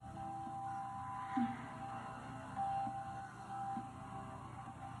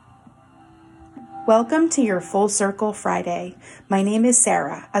Welcome to your Full Circle Friday. My name is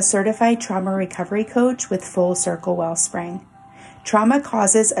Sarah, a certified trauma recovery coach with Full Circle Wellspring. Trauma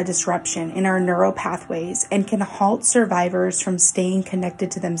causes a disruption in our neural pathways and can halt survivors from staying connected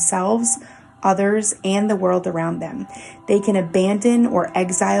to themselves, others, and the world around them. They can abandon or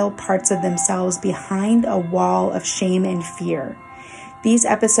exile parts of themselves behind a wall of shame and fear. These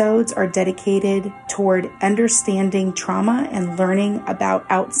episodes are dedicated toward understanding trauma and learning about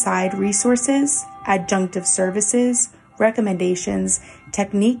outside resources, adjunctive services, recommendations,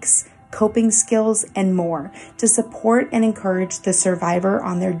 techniques, coping skills, and more to support and encourage the survivor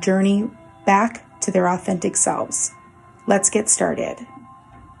on their journey back to their authentic selves. Let's get started.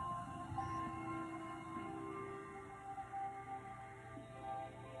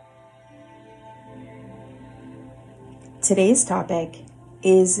 Today's topic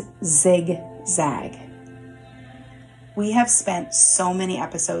is zigzag. We have spent so many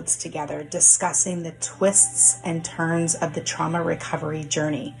episodes together discussing the twists and turns of the trauma recovery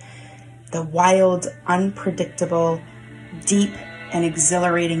journey, the wild, unpredictable, deep, and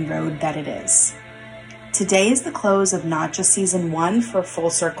exhilarating road that it is. Today is the close of not just season 1 for Full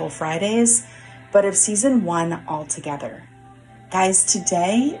Circle Fridays, but of season 1 altogether. Guys,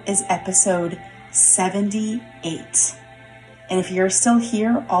 today is episode 78. And if you're still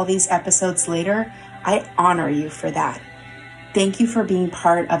here all these episodes later, I honor you for that. Thank you for being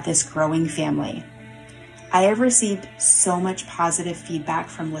part of this growing family. I have received so much positive feedback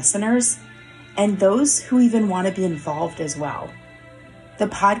from listeners and those who even want to be involved as well. The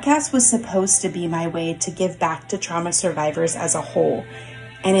podcast was supposed to be my way to give back to trauma survivors as a whole,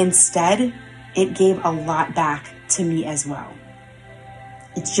 and instead, it gave a lot back to me as well.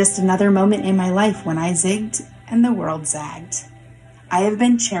 It's just another moment in my life when I zigged and the world zagged. I have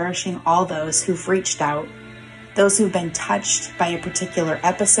been cherishing all those who've reached out, those who've been touched by a particular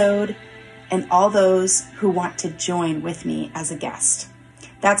episode, and all those who want to join with me as a guest.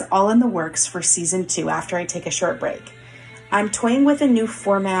 That's all in the works for season 2 after I take a short break. I'm toying with a new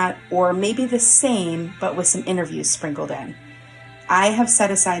format, or maybe the same, but with some interviews sprinkled in. I have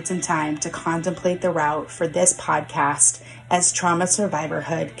set aside some time to contemplate the route for this podcast as trauma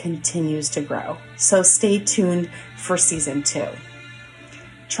survivorhood continues to grow. So stay tuned for season 2.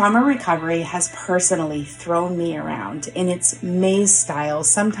 Trauma recovery has personally thrown me around in its maze-style,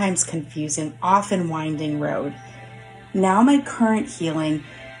 sometimes confusing, often winding road. Now my current healing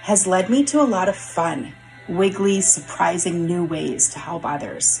has led me to a lot of fun, wiggly, surprising new ways to help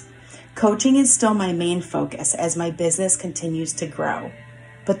others. Coaching is still my main focus as my business continues to grow,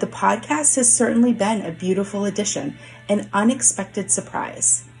 but the podcast has certainly been a beautiful addition, an unexpected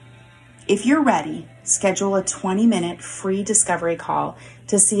surprise. If you're ready, schedule a 20-minute free discovery call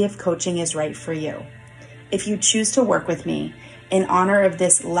to see if coaching is right for you. If you choose to work with me in honor of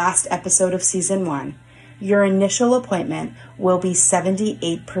this last episode of season 1, your initial appointment will be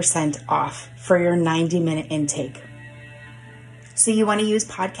 78% off for your 90-minute intake. So you want to use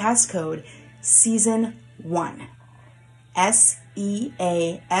podcast code SEASON1, SEASON,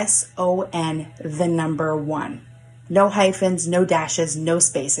 1. No hyphens, no dashes, no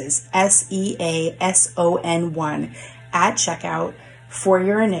spaces, SEASON 1 at checkout for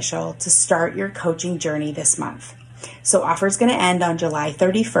your initial to start your coaching journey this month. So offer is going to end on July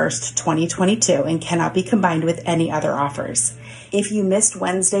 31st, 2022 and cannot be combined with any other offers. If you missed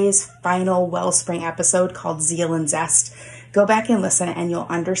Wednesday's final Wellspring episode called Zeal and Zest, go back and listen and you'll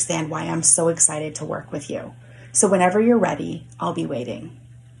understand why I'm so excited to work with you. So whenever you're ready, I'll be waiting.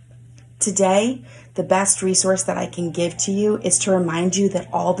 Today, the best resource that I can give to you is to remind you that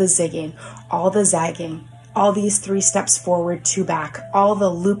all the zigging, all the zagging, all these 3 steps forward, 2 back, all the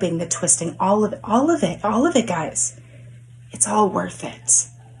looping, the twisting, all of it, guys. It's all worth it.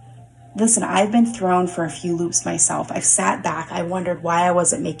 Listen, I've been thrown for a few loops myself. I've sat back. I wondered why I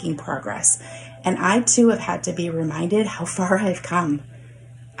wasn't making progress. And I too have had to be reminded how far I've come.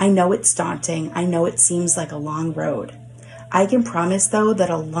 I know it's daunting. I know it seems like a long road. I can promise though that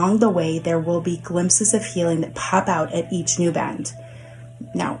along the way there will be glimpses of healing that pop out at each new bend.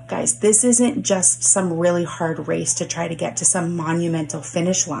 Now, guys, this isn't just some really hard race to try to get to some monumental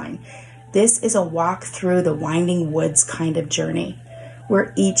finish line. This is a walk through the winding woods kind of journey,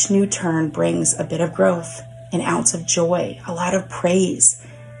 where each new turn brings a bit of growth, an ounce of joy, a lot of praise,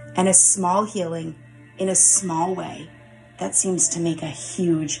 and a small healing in a small way that seems to make a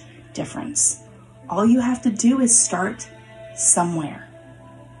huge difference. All you have to do is start somewhere.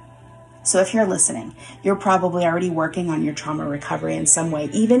 So if you're listening, you're probably already working on your trauma recovery in some way,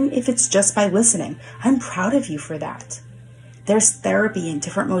 even if it's just by listening. I'm proud of you for that. There's therapy in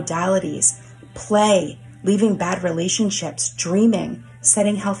different modalities, play, leaving bad relationships, dreaming,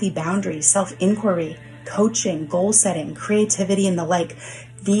 setting healthy boundaries, self-inquiry, coaching, goal setting, creativity, and the like.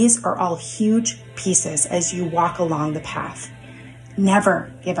 These are all huge pieces as you walk along the path.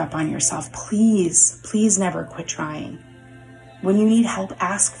 Never give up on yourself. Please, please never quit trying. When you need help,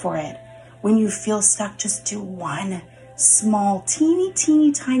 ask for it. When you feel stuck, just do one small,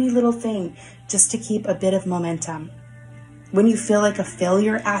 teeny, tiny little thing just to keep a bit of momentum. When you feel like a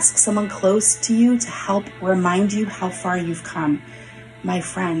failure, ask someone close to you to help remind you how far you've come. My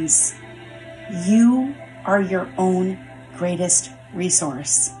friends, you are your own greatest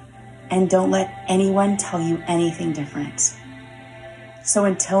resource, and don't let anyone tell you anything different. So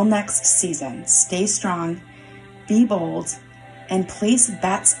until next season, stay strong, be bold, and place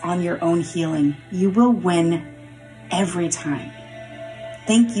bets on your own healing. You will win every time.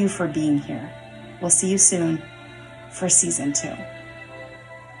 Thank you for being here. We'll see you soon for season 2.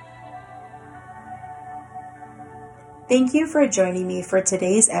 Thank you for joining me for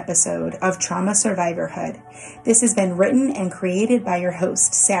today's episode of Trauma Survivorhood. This has been written and created by your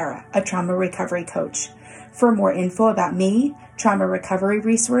host, Sarah, a trauma recovery coach. For more info about me, trauma recovery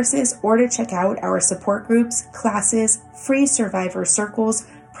resources, or to check out our support groups, classes, free survivor circles,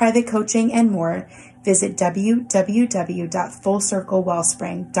 private coaching, and more, visit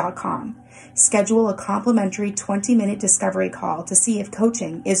www.fullcirclewellspring.com. Schedule a complimentary 20-minute discovery call to see if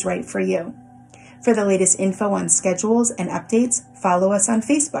coaching is right for you. For the latest info on schedules and updates, follow us on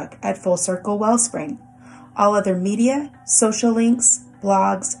Facebook at Full Circle Wellspring. All other media, social links,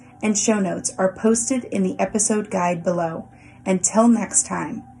 blogs, and show notes are posted in the episode guide below. Until next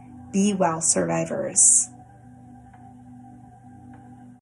time, be well, survivors.